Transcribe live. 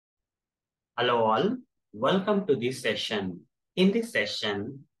Hello all, welcome to this session. In this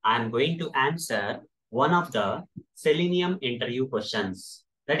session, I am going to answer one of the Selenium interview questions.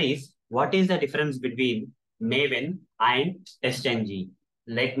 That is, what is the difference between Maven and TestNG?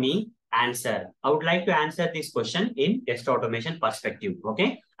 Let me answer. I would like to answer this question in test automation perspective.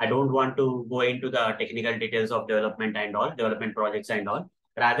 Okay, I don't want to go into the technical details of development and all, development projects and all.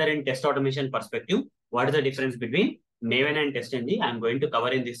 Rather, in test automation perspective, what is the difference between Maven and TestNG? I am going to cover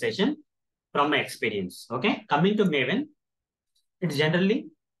in this session from my experience. Okay, coming to Maven, it's generally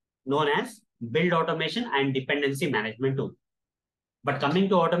known as build automation and dependency management tool. But coming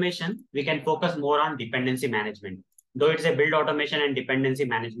to automation, we can focus more on dependency management. Though it's a build automation and dependency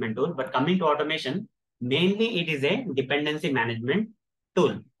management tool, but coming to automation, mainly it is a dependency management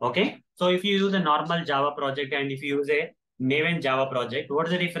tool. Okay, so if you use a normal Java project and if you use a Maven Java project, what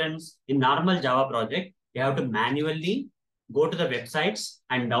is the difference? In normal Java project, you have to manually go to the websites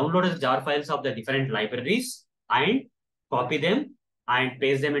and download the jar files of the different libraries and copy them and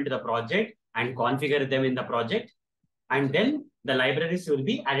paste them into the project and configure them in the project. And then the libraries will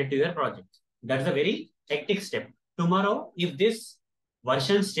be added to your project. That's a very hectic step. Tomorrow, if this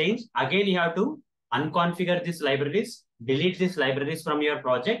versions change, again you have to unconfigure these libraries, delete these libraries from your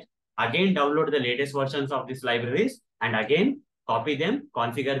project, again download the latest versions of these libraries, and again copy them,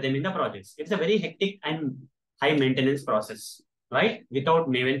 configure them in the projects. It's a very hectic and high maintenance process, right? Without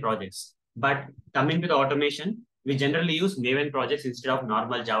Maven projects. But coming to the automation, we generally use Maven projects instead of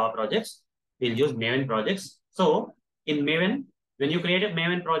normal Java projects. We'll use Maven projects. So in Maven, when you create a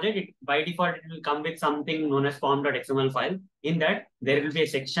Maven project, by default, it will come with something known as form.xml file. In that, there will be a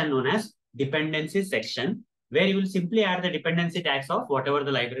section known as dependency section, where you will simply add the dependency tags of whatever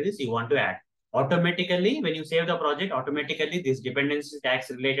the libraries you want to add. Automatically, when you save the project, automatically these dependency tags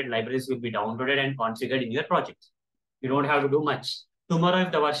related libraries will be downloaded and configured in your project. You don't have to do much. Tomorrow,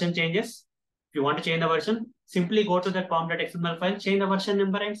 if the version changes, if you want to change the version, simply go to that form.xml file, change the version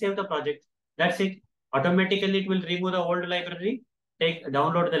number and save the project. That's it. Automatically, it will remove the old library,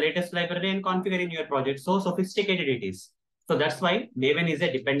 download the latest library and configure in your project. So sophisticated it is. So that's why Maven is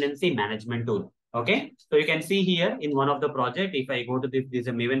a dependency management tool. Okay. So you can see here in one of the project, if I go to this is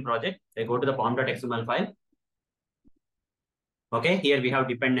a Maven project, I go to the form.xml file. Okay. Here we have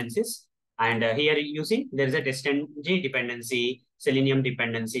dependencies. And here you see there is a TestNG dependency, Selenium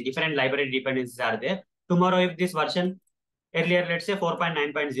dependency, different library dependencies are there. Tomorrow, if this version earlier, let's say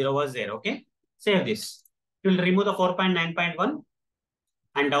 4.9.0 was there. Okay. Save this. It will remove the 4.9.1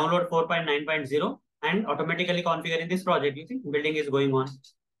 and download 4.9.0 and automatically configure in this project. You see, building is going on.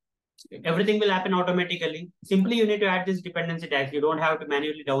 Everything will happen automatically. Simply, you need to add this dependency tags. You don't have to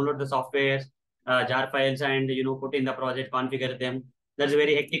manually download the software, jar files, and put in the project, configure them. That's a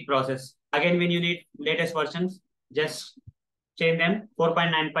very hectic process. Again, when you need latest versions, just change them.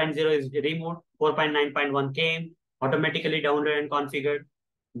 4.9.0 is removed. 4.9.1 came, automatically downloaded and configured.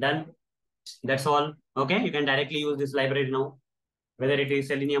 Done. That's all. Okay, you can directly use this library now, whether it is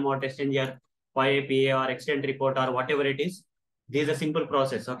Selenium or TestNG or PyAPA or Extend Report or whatever it is. This is a simple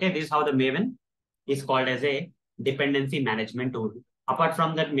process. Okay, this is how the Maven is called as a dependency management tool. Apart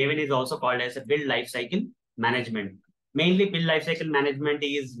from that, Maven is also called as a build lifecycle management. Mainly, build lifecycle management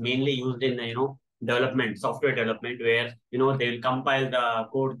is mainly used in development, software development, where they will compile the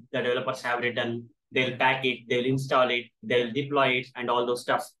code the developers have written, they'll pack it, they'll install it, they'll deploy it, and all those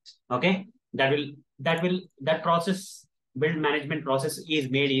stuff. Okay, that process, build management process, is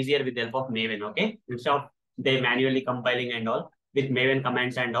made easier with the help of Maven. Okay, instead of they manually compiling and all, with Maven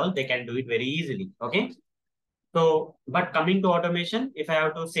commands and all, they can do it very easily. Okay. So, but coming to automation, if I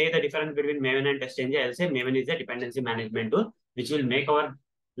have to say the difference between Maven and TestNG, I'll say Maven is a dependency management tool, which will make our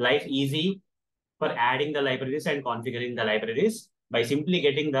life easy for adding the libraries and configuring the libraries by simply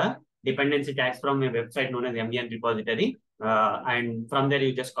getting the dependency tags from a website known as MDN repository. And from there,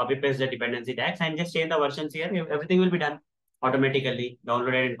 you just copy paste the dependency tags and just change the versions here. Everything will be done automatically,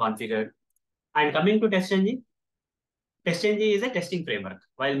 downloaded and configured. And coming to TestNG, TestNG is a testing framework,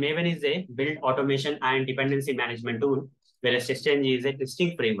 while Maven is a build automation and dependency management tool, whereas TestNG is a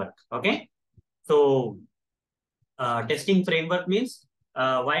testing framework. Okay. So testing framework means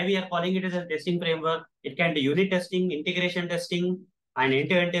why we are calling it as a testing framework. It can do unit testing, integration testing, and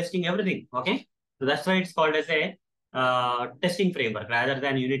end-to-end testing, everything. Okay. So that's why it's called as a testing framework rather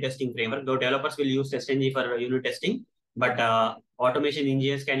than unit testing framework. Though developers will use TestNG for unit testing, but automation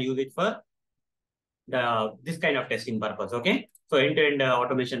engineers can use it for this kind of testing purpose. Okay. So end-to-end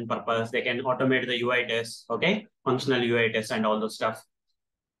automation purpose, they can automate the UI tests. Okay. Functional UI tests and all those stuff,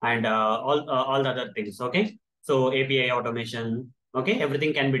 and all the other things. Okay. So API automation, Okay,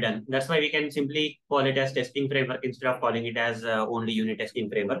 everything can be done. That's why we can simply call it as testing framework instead of calling it as only unit testing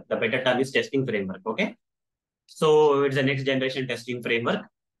framework. The better term is testing framework. Okay. So it's the next generation testing framework.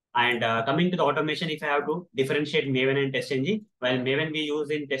 And coming to the automation, if I have to differentiate Maven and TestNG, while Maven we use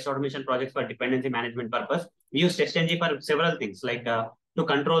in test automation projects for dependency management purpose, we use TestNG for several things like to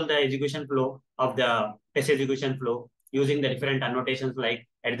control the execution flow of the test execution flow using the different annotations like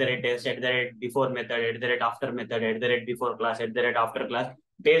at the rate test, at the rate before method, at the rate after method, at the rate before class, at the rate after class.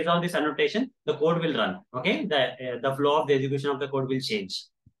 Based on this annotation, the code will run. Okay, the flow of the execution of the code will change.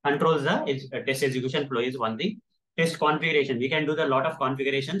 Controls the test execution flow is one thing. Test configuration, we can do the lot of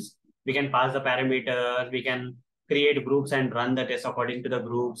configurations. We can pass the parameters, we can create groups and run the test according to the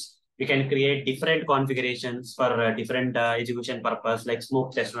groups. We can create different configurations for different execution purpose like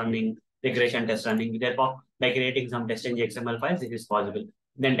smoke test running, regression test running. Therefore, by creating some TestNG XML files, this is possible.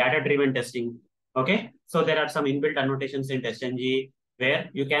 Then data driven testing. Okay, so there are some inbuilt annotations in TestNG where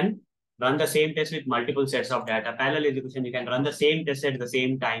you can run the same test with multiple sets of data. Parallel execution, you can run the same test at the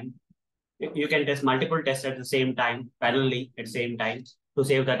same time. You can test multiple tests at the same time, parallelly at the same time to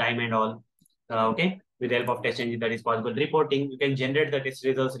save the time and all. Okay, with the help of TestNG, that is possible. Reporting, you can generate the test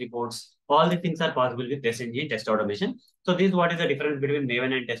results reports. All these things are possible with TestNG and test automation. So this is what is the difference between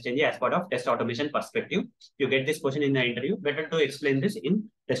Maven and TestNG as part of test automation perspective. You get this question in the interview, better to explain this in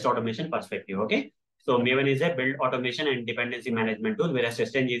test automation perspective. Okay. So Maven is a build automation and dependency management tool, whereas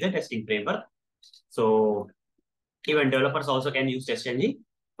TestNG is a testing framework. So even developers also can use TestNG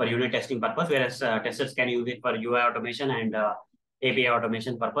for unit testing purpose, whereas testers can use it for UI automation and API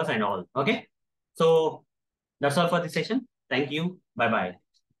automation purpose and all. Okay. So that's all for this session. Thank you. Bye bye.